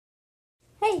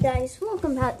guys,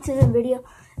 welcome back to the video.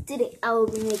 Today I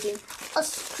will be making a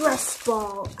stress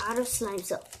ball out of slime.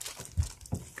 So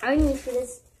I need for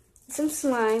this some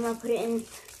slime. I'll put it in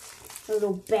a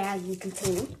little baggy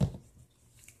container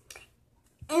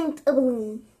and a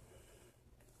balloon.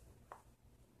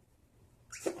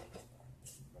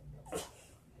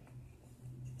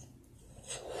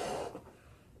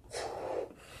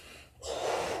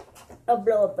 A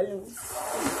blow up balloon.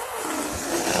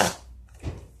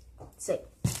 So,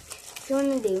 what you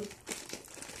want to do,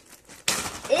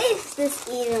 if this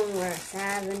even works, I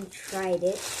haven't tried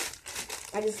it.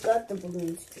 I just got the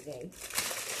balloons today.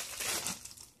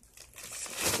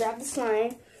 Grab the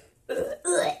slime.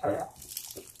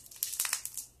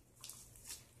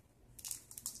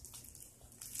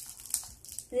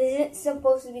 This isn't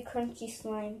supposed to be crunchy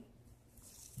slime.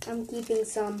 I'm keeping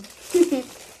some.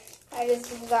 I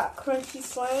just got crunchy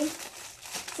slime.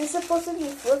 This is supposed to be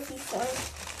fluffy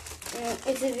slime.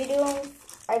 It's a video,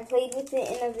 I played with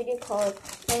it in a video called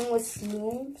Playing with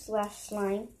Sloom /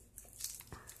 Slime.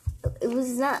 It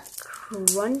was not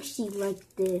crunchy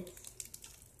like this.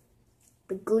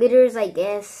 The glitters, I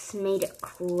guess, made it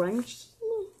crunchy.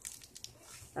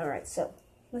 Alright, so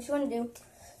what you want to do,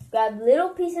 grab little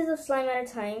pieces of slime at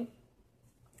a time.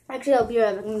 Actually, I'll be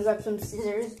right back. I'm going to grab some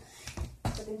scissors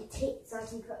so I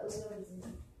can cut a little bit.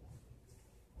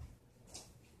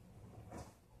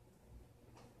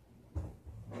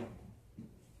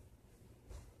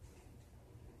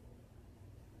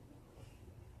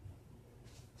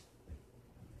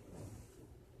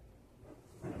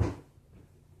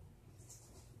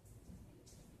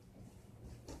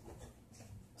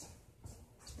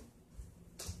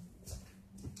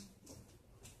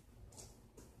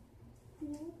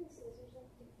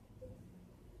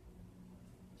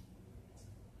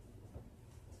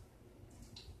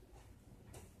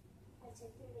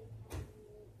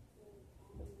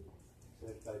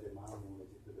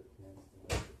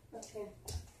 Okay.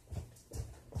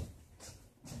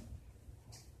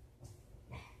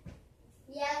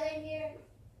 Yeah, they're here.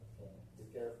 Be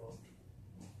careful.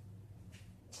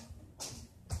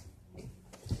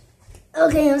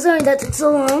 Okay, I'm sorry that took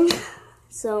so long.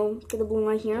 So, get the balloon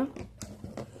right here.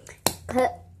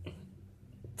 Cut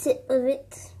tip of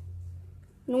it.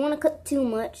 You don't want to cut too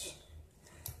much.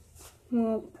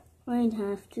 Well, I'd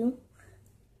have to.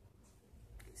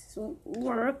 This won't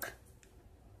work.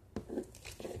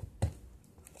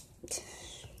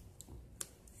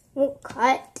 Won't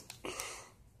cut.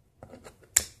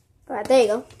 Alright, there you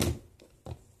go.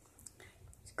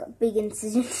 It's got big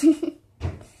incisions.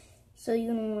 So you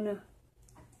don't want to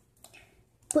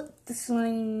put the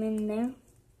slime in there.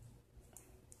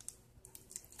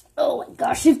 Oh my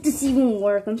gosh, if this even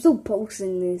works, I'm still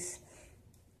posting this.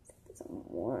 It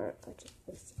doesn't work. I just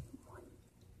wasted one.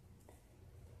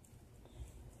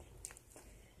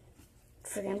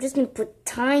 I'm just gonna put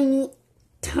tiny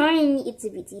itsy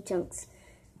bitsy chunks.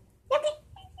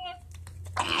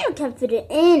 I can't fit it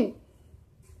in.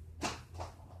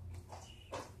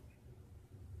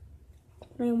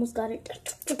 I almost got it.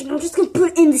 I'm just gonna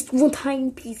put it in this one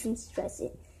tiny piece and stress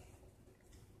it.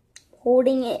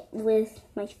 Holding it with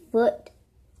my foot.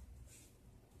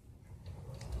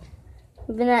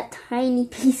 Even that tiny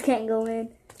piece can't go in.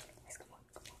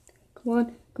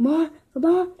 Come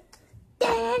on.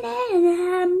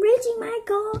 I'm reaching my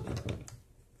goal.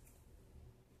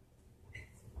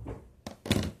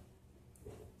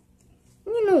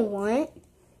 You know what?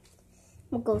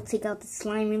 I'm gonna go take out the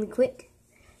slime really quick.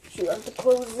 You have to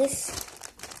close this.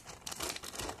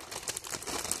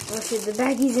 Oh shit, the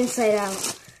baggy's inside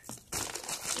out.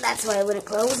 That's why I wouldn't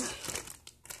close.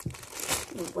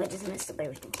 I just messed up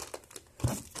everything.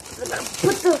 I'm gonna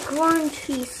put the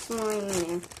crunchy slime in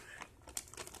there.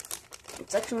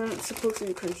 It's actually not supposed to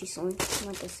be crunchy slime,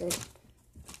 like I said.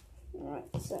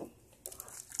 Alright, so.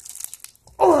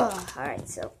 Alright,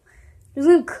 so. I'm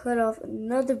gonna cut off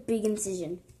another big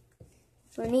incision.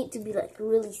 So I need to be like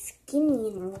really skinny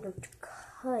in order to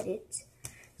cut it.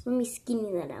 So let me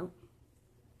skinny that out.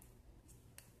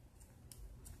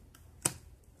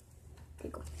 There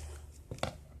you go.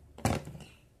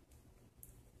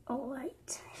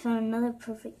 Alright, I found another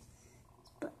perfect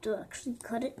spot to actually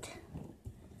cut it.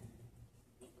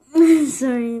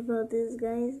 Sorry about this,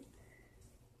 guys.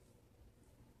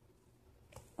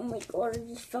 Oh my god, I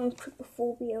just found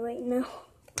trypophobia right now.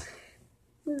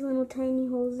 There's little tiny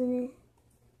holes in it.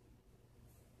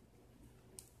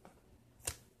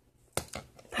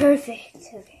 Perfect.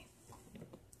 Okay.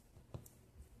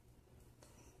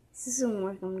 This doesn't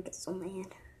work. I'm gonna get so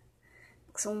mad.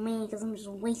 So mad because I'm just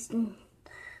wasting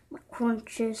my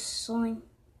crunches slime.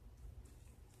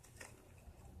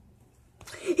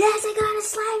 Yes, I got a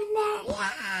slime in there.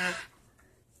 Yeah.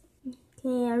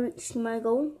 Okay, I reached my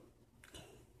goal.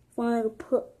 Finally,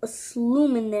 put a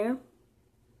slume in there.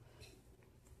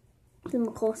 Then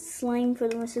we'll call slime for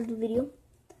the rest of the video.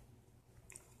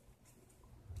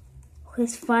 Okay,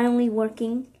 it's finally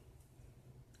working.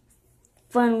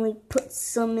 Finally put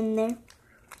some in there.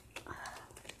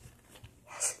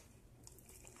 Yes.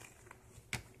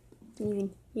 You can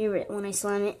even hear it when I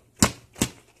slime it.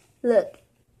 Look.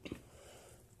 You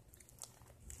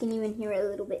can even hear it a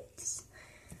little bit. So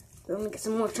let me get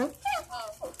some more chunks.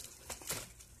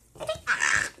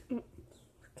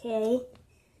 Okay.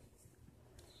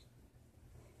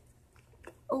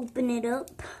 Open it up.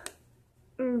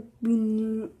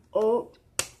 Open it up.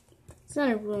 It's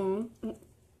not a room.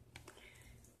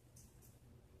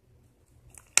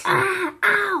 Ah!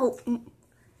 Ow!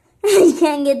 You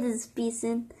can't get this piece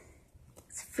in.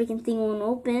 This freaking thing won't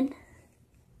open.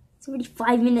 It's already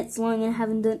 5 minutes long and I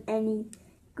haven't done any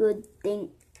good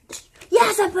thing.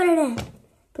 Yes, I put it in!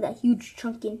 Put that huge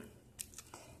chunk in.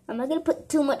 I'm not gonna put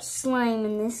too much slime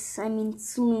in this. I mean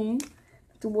slume. I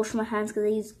have to wash my hands because I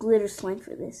use glitter slime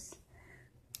for this.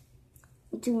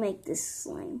 To make this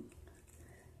slime.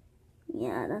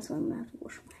 Yeah, that's why I'm gonna have to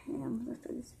wash my hands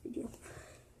after this video.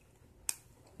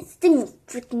 This thing is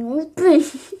freaking open.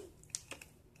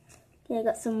 Okay, I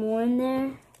got some more in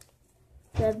there.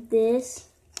 Grab this.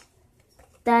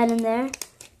 That in there.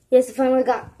 Yes, I finally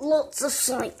got lots of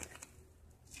slime.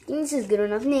 I think this is good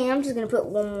enough. Nah, I'm just gonna put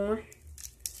one more.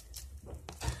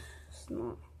 It's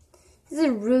not. This is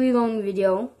a really long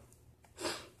video.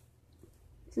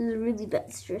 This is really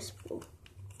bad stressful.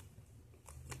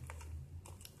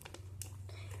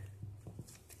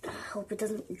 I hope it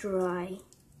doesn't dry.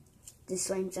 This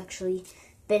slime's actually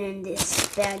been in this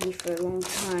baggie for a long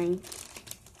time.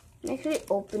 Actually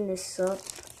open this up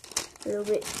a little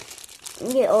bit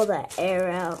and get all that air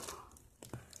out.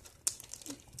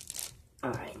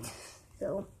 Alright,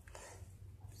 so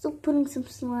still putting some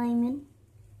slime in.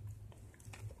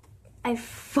 I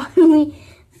finally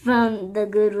found the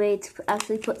good way to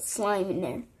actually put slime in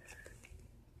there.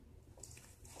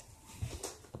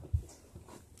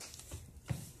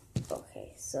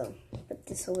 Okay, so put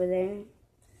this over there.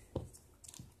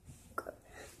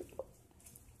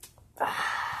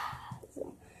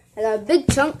 I got a big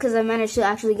chunk because I managed to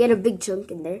actually get a big chunk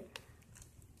in there.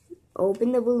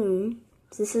 Open the balloon.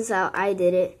 This is how I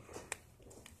did it.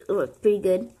 It worked pretty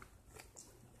good.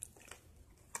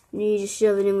 And you just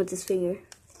shove it in with this finger.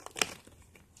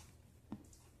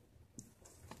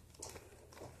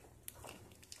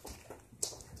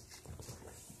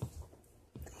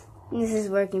 And this is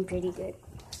working pretty good.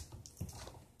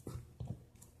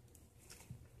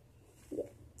 Yeah.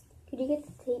 Could you get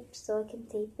the tape so I can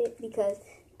tape it? Because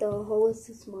the hole is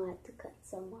too small, I have to cut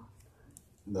some off.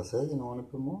 That's it? You don't want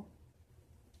to put more?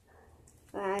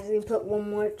 I actually put one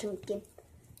more chunk in.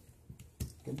 You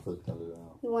can put that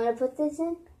out. You want to put this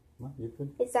in? No, you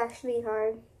could. It's actually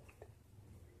hard.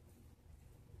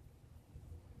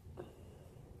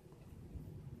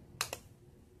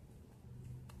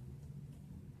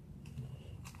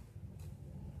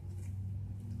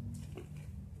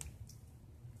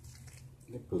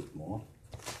 You can put more.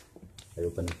 I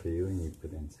open it for you and you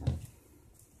put it inside.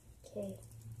 Okay.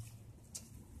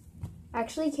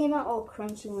 Actually came out all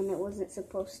crunchy when it wasn't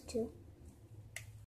supposed to.